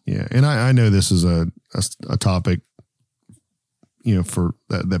sucks. Yeah. And I know this is a topic, for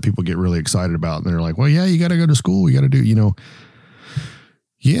that people get really excited about, and they're like, well, yeah, you got to go to school. You got to do,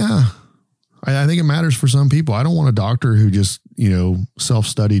 yeah, I think it matters for some people. I don't want a doctor who just,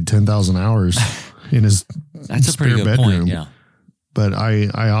 self-studied 10,000 hours in his That's a pretty good bedroom. Point, yeah. But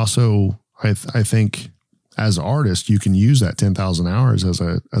I also think as an artist, you can use that 10,000 hours as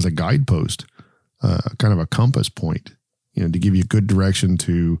a guidepost, kind of a compass point, to give you good direction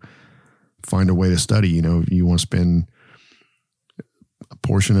to find a way to study. If you want to spend a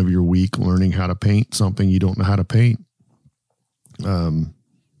portion of your week learning how to paint something you don't know how to paint,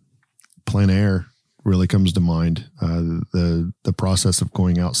 plein air really comes to mind. The process of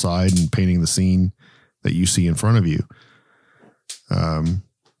going outside and painting the scene that you see in front of you.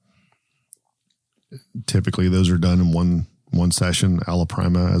 Typically those are done in one session, alla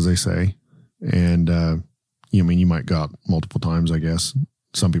prima, as they say. And, you might go out multiple times, I guess.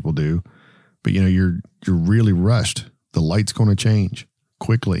 Some people do, but you're really rushed. The light's going to change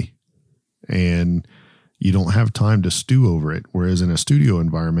quickly and you don't have time to stew over it. Whereas in a studio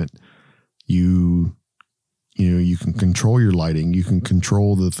environment, you can control your lighting, you can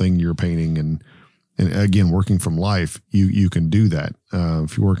control the thing you're painting. And again, working from life, you can do that.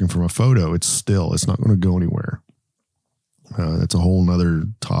 If you're working from a photo, it's not going to go anywhere. That's a whole nother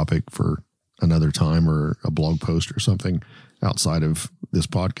topic for another time, or a blog post or something outside of this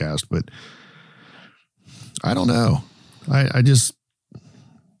podcast. But I don't know.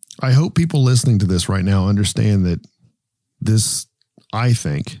 I hope people listening to this right now understand that this, I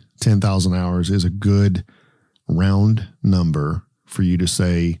think 10,000 hours is a good round number for you to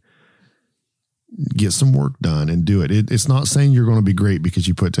say, get some work done and do it. It's not saying you're going to be great because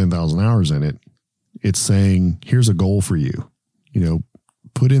you put 10,000 hours in it. It's saying, here's a goal for you.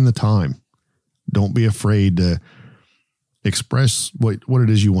 Put in the time. Don't be afraid to express what it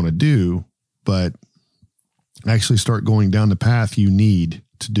is you want to do, but actually start going down the path you need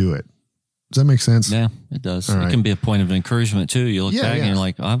to do it. Does that make sense? Yeah, it does. All it right. can be a point of encouragement too. You look back yeah. and you're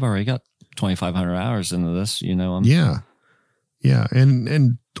like, I've already got 2,500 hours into this, Yeah.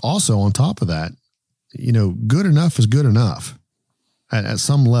 And also on top of that, good enough is good enough at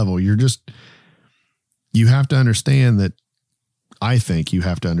some level. You have to understand that. I think you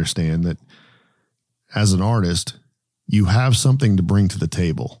have to understand that as an artist, you have something to bring to the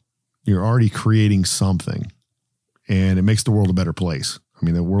table. You're already creating something, and it makes the world a better place. I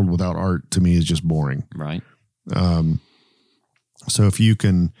mean, the world without art to me is just boring. Right. So if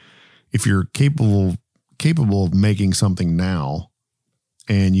you're capable of making something now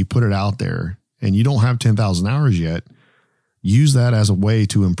and you put it out there and you don't have 10,000 hours yet, use that as a way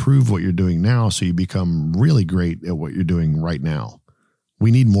to improve what you're doing now so you become really great at what you're doing right now. We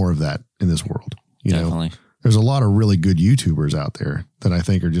need more of that in this world. Definitely. There's a lot of really good YouTubers out there that I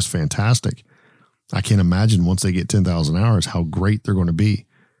think are just fantastic. I can't imagine once they get 10,000 hours how great they're going to be.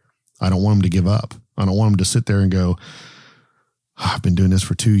 I don't want them to give up. I don't want them to sit there and go, I've been doing this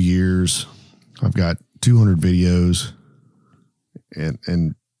for 2 years. I've got 200 videos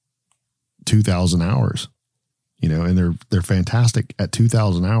and 2,000 hours. And they're fantastic at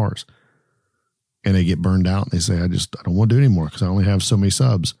 2,000 hours, and they get burned out and they say, I don't want to do it anymore because I only have so many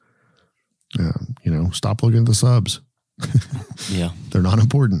subs. Stop looking at the subs. Yeah. They're not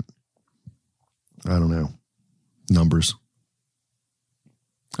important. I don't know. Numbers.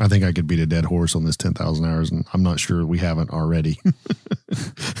 I think I could beat a dead horse on this 10,000 hours, and I'm not sure we haven't already.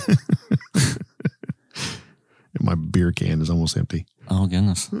 My beer can is almost empty. Oh,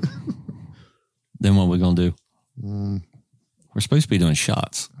 goodness. Then what are we going to do? We're supposed to be doing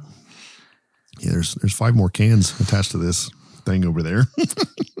shots. Yeah, there's 5 more cans attached to this thing over there.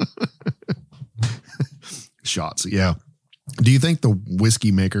 Shots, yeah. Do you think the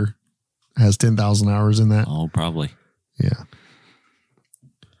whiskey maker has 10,000 hours in that? Oh, probably. Yeah.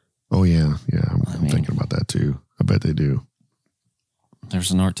 Oh, yeah. Yeah, I'm thinking about that too. I bet they do. There's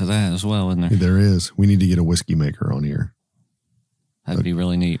an art to that as well, isn't there? There is. We need to get a whiskey maker on here. That'd be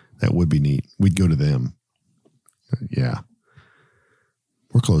really neat. That would be neat. We'd go to them. Yeah.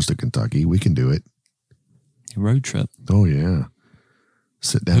 We're close to Kentucky. We can do it. Road trip. Oh, yeah.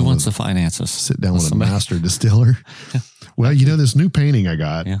 Sit down. Who wants to finance us? Sit down with a master distiller. Well, this new painting I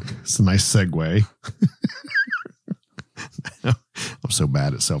got. Yeah. It's a nice segue. I'm so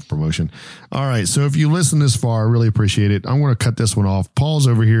bad at self-promotion. All right. So if you listen this far, I really appreciate it. I'm going to cut this one off. Paul's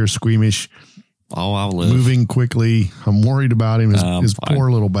over here squeamish. Oh, I'll live. Moving quickly. I'm worried about him. His poor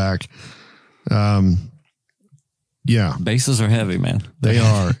little back. Yeah. Bases are heavy, man. They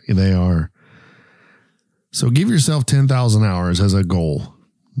are. They are. So give yourself 10,000 hours as a goal.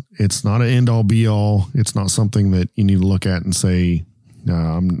 It's not an end all be all. It's not something that you need to look at and say,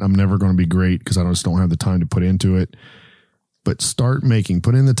 I'm never going to be great because I just don't have the time to put into it. But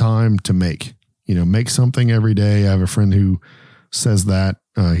put in the time to make something every day. I have a friend who says that.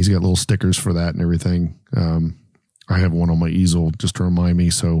 He's got little stickers for that and everything. I have one on my easel just to remind me.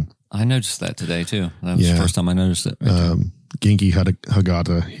 So I noticed that today too. That was the first time I noticed it. Genki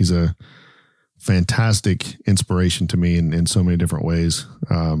Hagata. He's a fantastic inspiration to me in so many different ways.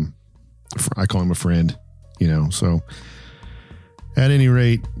 I call him a friend, so at any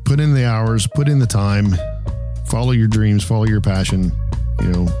rate, put in the hours, put in the time, follow your dreams, follow your passion,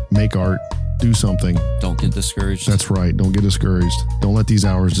 make art, do something. Don't get discouraged. That's right. Don't get discouraged. Don't let these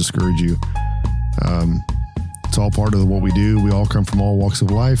hours discourage you. It's all part of what we do. We all come from all walks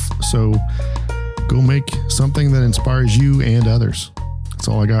of life. So go make something that inspires you and others. That's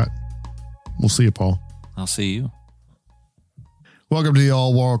all I got. We'll see you, Paul. I'll see you. Welcome to the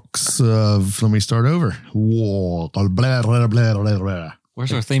All Walks of, let me start over.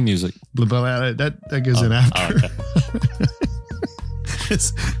 Where's our theme music? That goes in after. Oh, okay.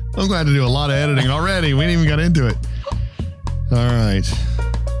 I'm glad to do a lot of editing already. We ain't even got into it. All right.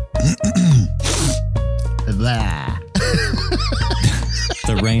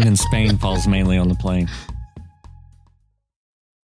 The rain in Spain falls mainly on the plane.